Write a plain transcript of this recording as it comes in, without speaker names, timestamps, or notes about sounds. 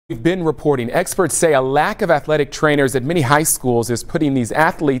We've been reporting. Experts say a lack of athletic trainers at many high schools is putting these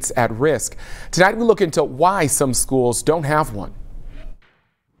athletes at risk. Tonight we look into why some schools don't have one.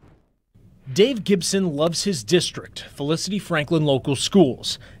 Dave Gibson loves his district, Felicity-Franklin Local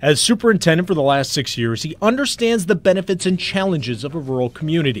Schools. As superintendent for the last 6 years, he understands the benefits and challenges of a rural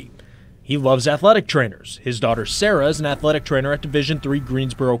community. He loves athletic trainers. His daughter Sarah is an athletic trainer at Division III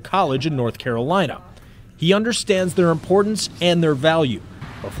Greensboro College in North Carolina. He understands their importance and their value.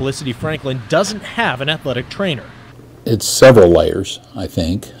 But Felicity-Franklin doesn't have an athletic trainer. It's several layers, I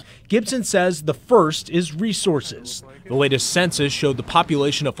think. Gibson says the first is resources. The latest census showed the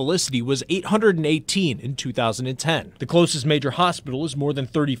population of Felicity was 818 in 2010. The closest major hospital is more than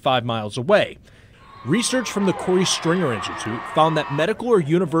 35 miles away. Research from the Korey Stringer Institute found that medical or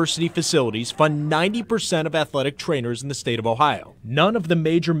university facilities fund 90% of athletic trainers in the state of Ohio. None of the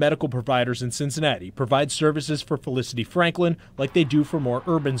major medical providers in Cincinnati provide services for Felicity-Franklin like they do for more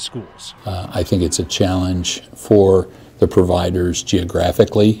urban schools. I think it's a challenge for the providers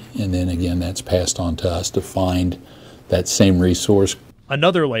geographically, and then again that's passed on to us to find that same resource.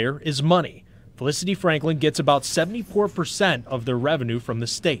 Another layer is money. Felicity-Franklin gets about 74% of their revenue from the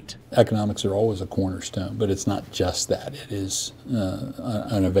state. Economics are always a cornerstone, but it's not just that. It is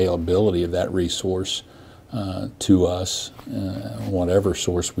an availability of that resource to us, whatever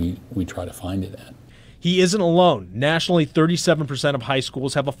source we try to find it at. He isn't alone. Nationally, 37% of high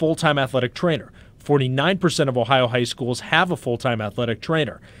schools have a full-time athletic trainer. 49% of Ohio high schools have a full-time athletic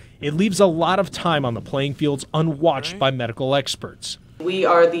trainer. It leaves a lot of time on the playing fields unwatched by medical experts. We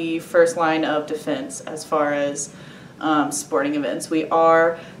are the first line of defense as far as sporting events. We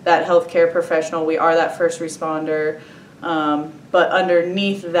are that healthcare professional, we are that first responder, but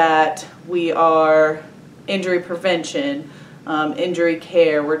underneath that we are injury prevention, injury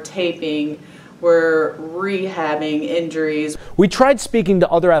care, we're taping, we're rehabbing injuries. We tried speaking to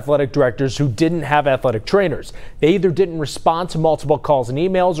other athletic directors who didn't have athletic trainers. They either didn't respond to multiple calls and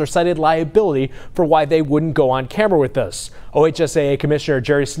emails or cited liability for why they wouldn't go on camera with us. OHSAA Commissioner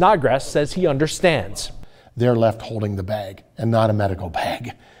Jerry Snodgrass says he understands. They're left holding the bag and not a medical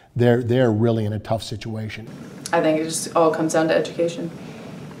bag. They're really in a tough situation. I think it just all comes down to education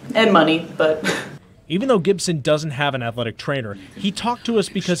and money, but even though Gibson doesn't have an athletic trainer, he talked to us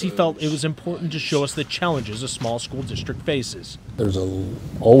because he felt it was important to show us the challenges a small school district faces. There's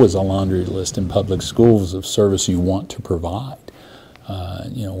always a laundry list in public schools of service you want to provide.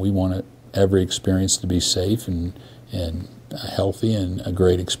 We want every experience to be safe and healthy and a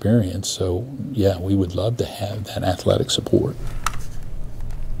great experience. So, yeah, we would love to have that athletic support.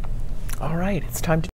 All right, it's time to